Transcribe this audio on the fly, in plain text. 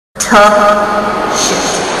I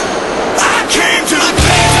came to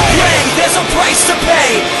play. There's a price to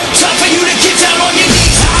pay. Time for you to get down on your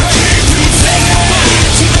knees. I came to say goodbye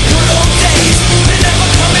to the good old days. They're never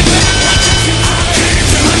coming back. I came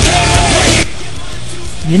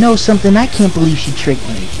to You know something? I can't believe she tricked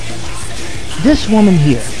me. This woman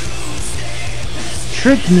here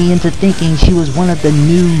tricked me into thinking she was one of the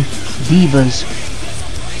new divas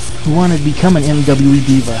who wanted to become an MWE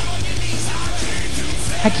diva.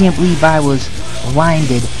 I can't believe I was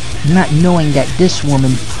blinded, not knowing that this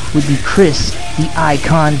woman would be Kris the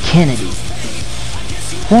Icon Kennedy,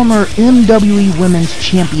 former MWE Women's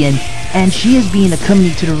Champion, and she is being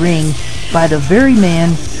accompanied to the ring by the very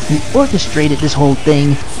man who orchestrated this whole thing,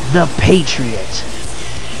 the Patriot.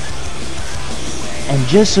 And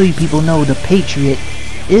just so you people know, the Patriot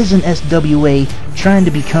is an SWA trying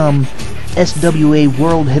to become SWA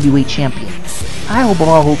World Heavyweight Champion. I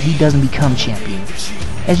hope he doesn't become champion.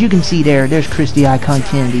 As you can see there's Kris the Icon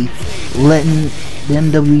Kennedy letting the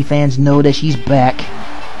MWE fans know that she's back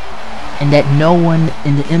and that no one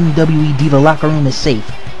in the MWE Diva locker room is safe,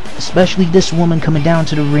 especially this woman coming down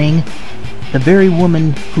to the ring, the very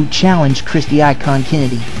woman who challenged Kris the Icon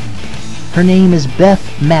Kennedy. Her name is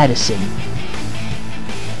Beth Madison.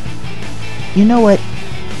 You know what?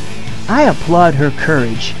 I applaud her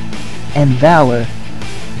courage and valor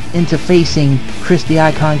into facing Kris the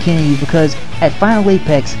Icon Kennedy, because at Final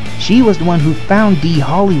Apex she was the one who found D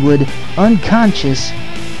Hollywood unconscious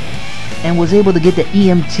and was able to get the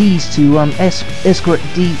EMTs to escort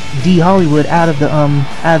D Hollywood out of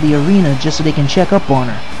the arena just so they can check up on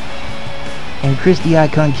her. And Kris the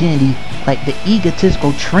Icon Kennedy, like the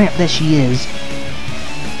egotistical tramp that she is,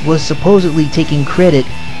 was supposedly taking credit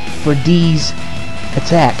for D's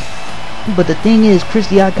attack. But the thing is, Kris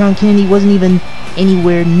the Icon Kennedy wasn't even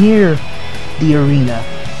anywhere near the arena,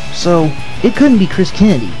 so it couldn't be Kris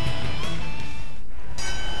Kennedy.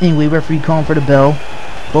 Anyway, referee calling for the bell.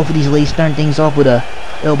 Both of these ladies starting things off with a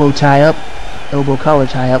elbow collar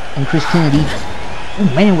tie up, and Kris Kennedy,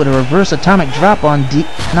 oh man, with a reverse atomic drop on D,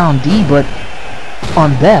 not on D, but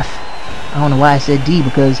on Beth. I don't know why I said D,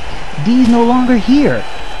 because D's no longer here.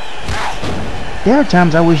 There are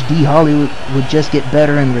times I wish D Hollywood would just get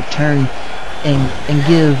better and return and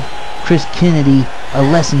give Kris Kennedy a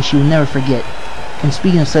lesson she will never forget. And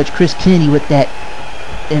speaking of such, Kris Kennedy with that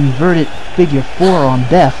inverted figure 4 on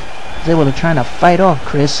Beth is able to try to fight off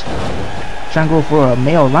Kris, trying to go for a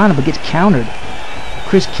male Rana, but gets countered.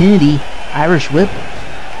 Kris Kennedy, Irish whip,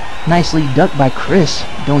 nicely ducked by Kris,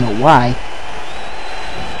 don't know why,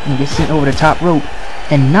 and gets sent over the top rope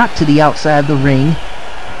and knocked to the outside of the ring.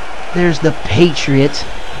 There's the Patriot.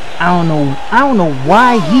 I don't know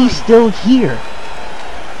why he's still here.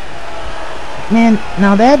 Man,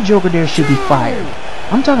 now that Joker there should be fired.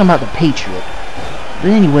 I'm talking about the Patriot.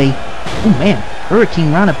 But anyway, oh man,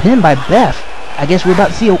 Hurricane Rana pinned by Beth. I guess we're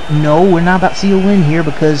about to see a... No, we're not about to see a win here,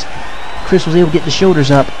 because Kris was able to get the shoulders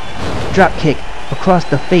up. Drop kick across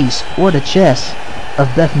the face or the chest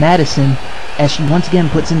of Beth Madison, as she once again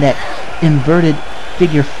puts in that inverted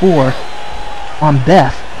figure 4 on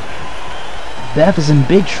Beth. Beth is in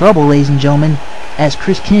big trouble, ladies and gentlemen, as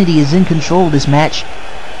Kris Kennedy is in control of this match,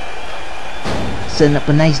 setting up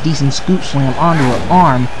a nice decent scoop slam onto her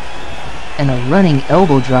arm and a running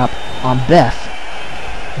elbow drop on Beth.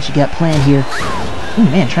 And she got planned here. Oh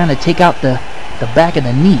man, trying to take out the back of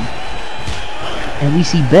the knee. And we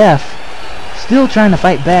see Beth still trying to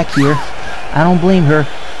fight back here. I don't blame her,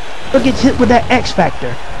 but gets hit with that X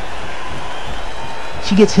Factor.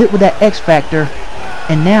 She gets hit with that X Factor,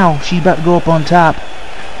 and now she's about to go up on top,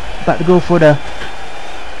 about to go for the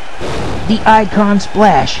Icon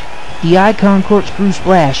Splash, the Icon Corkscrew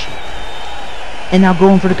Splash, and now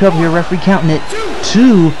going for the cover here. Referee counting it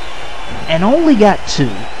 2, and only got 2.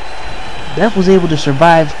 Beth was able to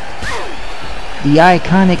survive the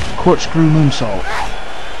iconic Corkscrew Moonsault,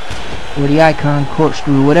 or the Icon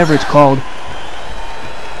Corkscrew, whatever it's called.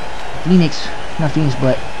 Not Phoenix,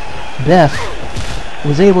 but Beth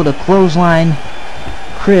was able to clothesline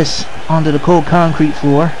Kris onto the cold concrete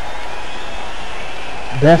floor.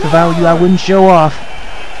 Beth, if I were you, I wouldn't show off,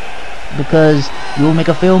 because you will make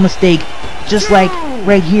a fatal mistake, just like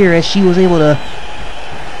right here, as she was able to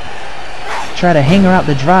try to hang her out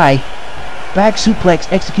to dry. Back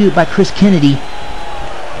suplex executed by Kris Kennedy.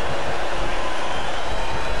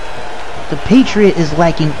 The Patriot is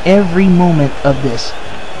liking every moment of this.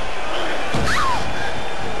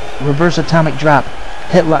 Reverse atomic drop,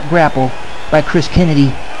 headlock grapple by Kris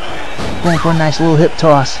Kennedy, going for a nice little hip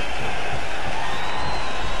toss.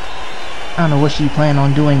 I don't know what she planned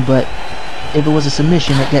on doing, but if it was a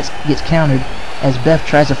submission, it gets countered as Beth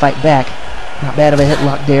tries to fight back. Not bad of a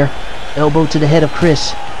headlock there. Elbow to the head of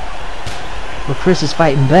Kris. But Kris is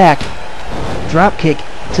fighting back. Drop kick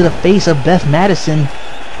to the face of Beth Madison,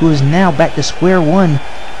 who is now back to square one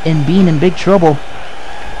and being in big trouble,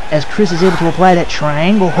 as Kris is able to apply that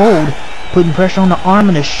triangle hold, putting pressure on the arm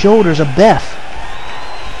and the shoulders of Beth.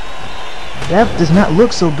 Beth does not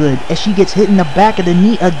look so good as she gets hit in the back of the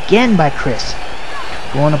knee again by Kris.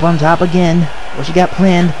 Going up on top again. What she got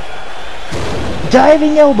planned?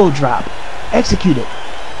 Diving elbow drop. Executed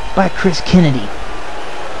by Kris Kennedy.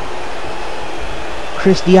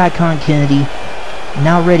 Kris the Icon Kennedy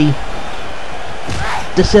now ready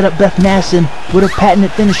to set up Beth Madison with a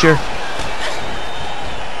patented finisher.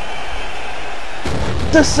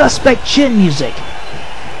 The suspect chin music.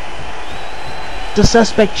 The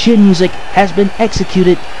suspect chin music has been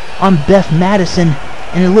executed on Beth Madison,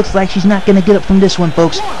 and it looks like she's not going to get up from this one,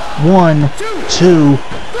 folks. 1, 2,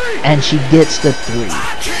 and she gets the 3.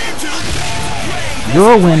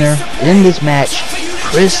 Your winner in this match,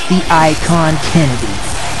 Kris the Icon Kennedy.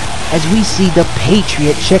 As we see the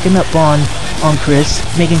Patriot checking up on Kris,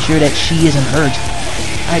 making sure that she isn't hurt.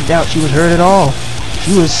 I doubt she was hurt at all.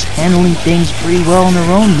 She was handling things pretty well on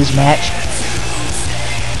her own in this match.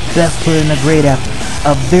 Beth put in a great effort,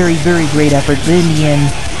 a very, very great effort, but in the end,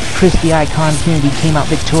 Kris the Icon Kennedy came out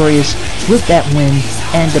victorious with that win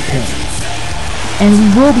and the pin. And we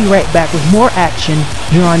will be right back with more action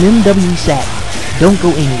here on MWE Satin. Don't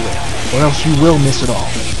go anywhere, or else you will miss it all.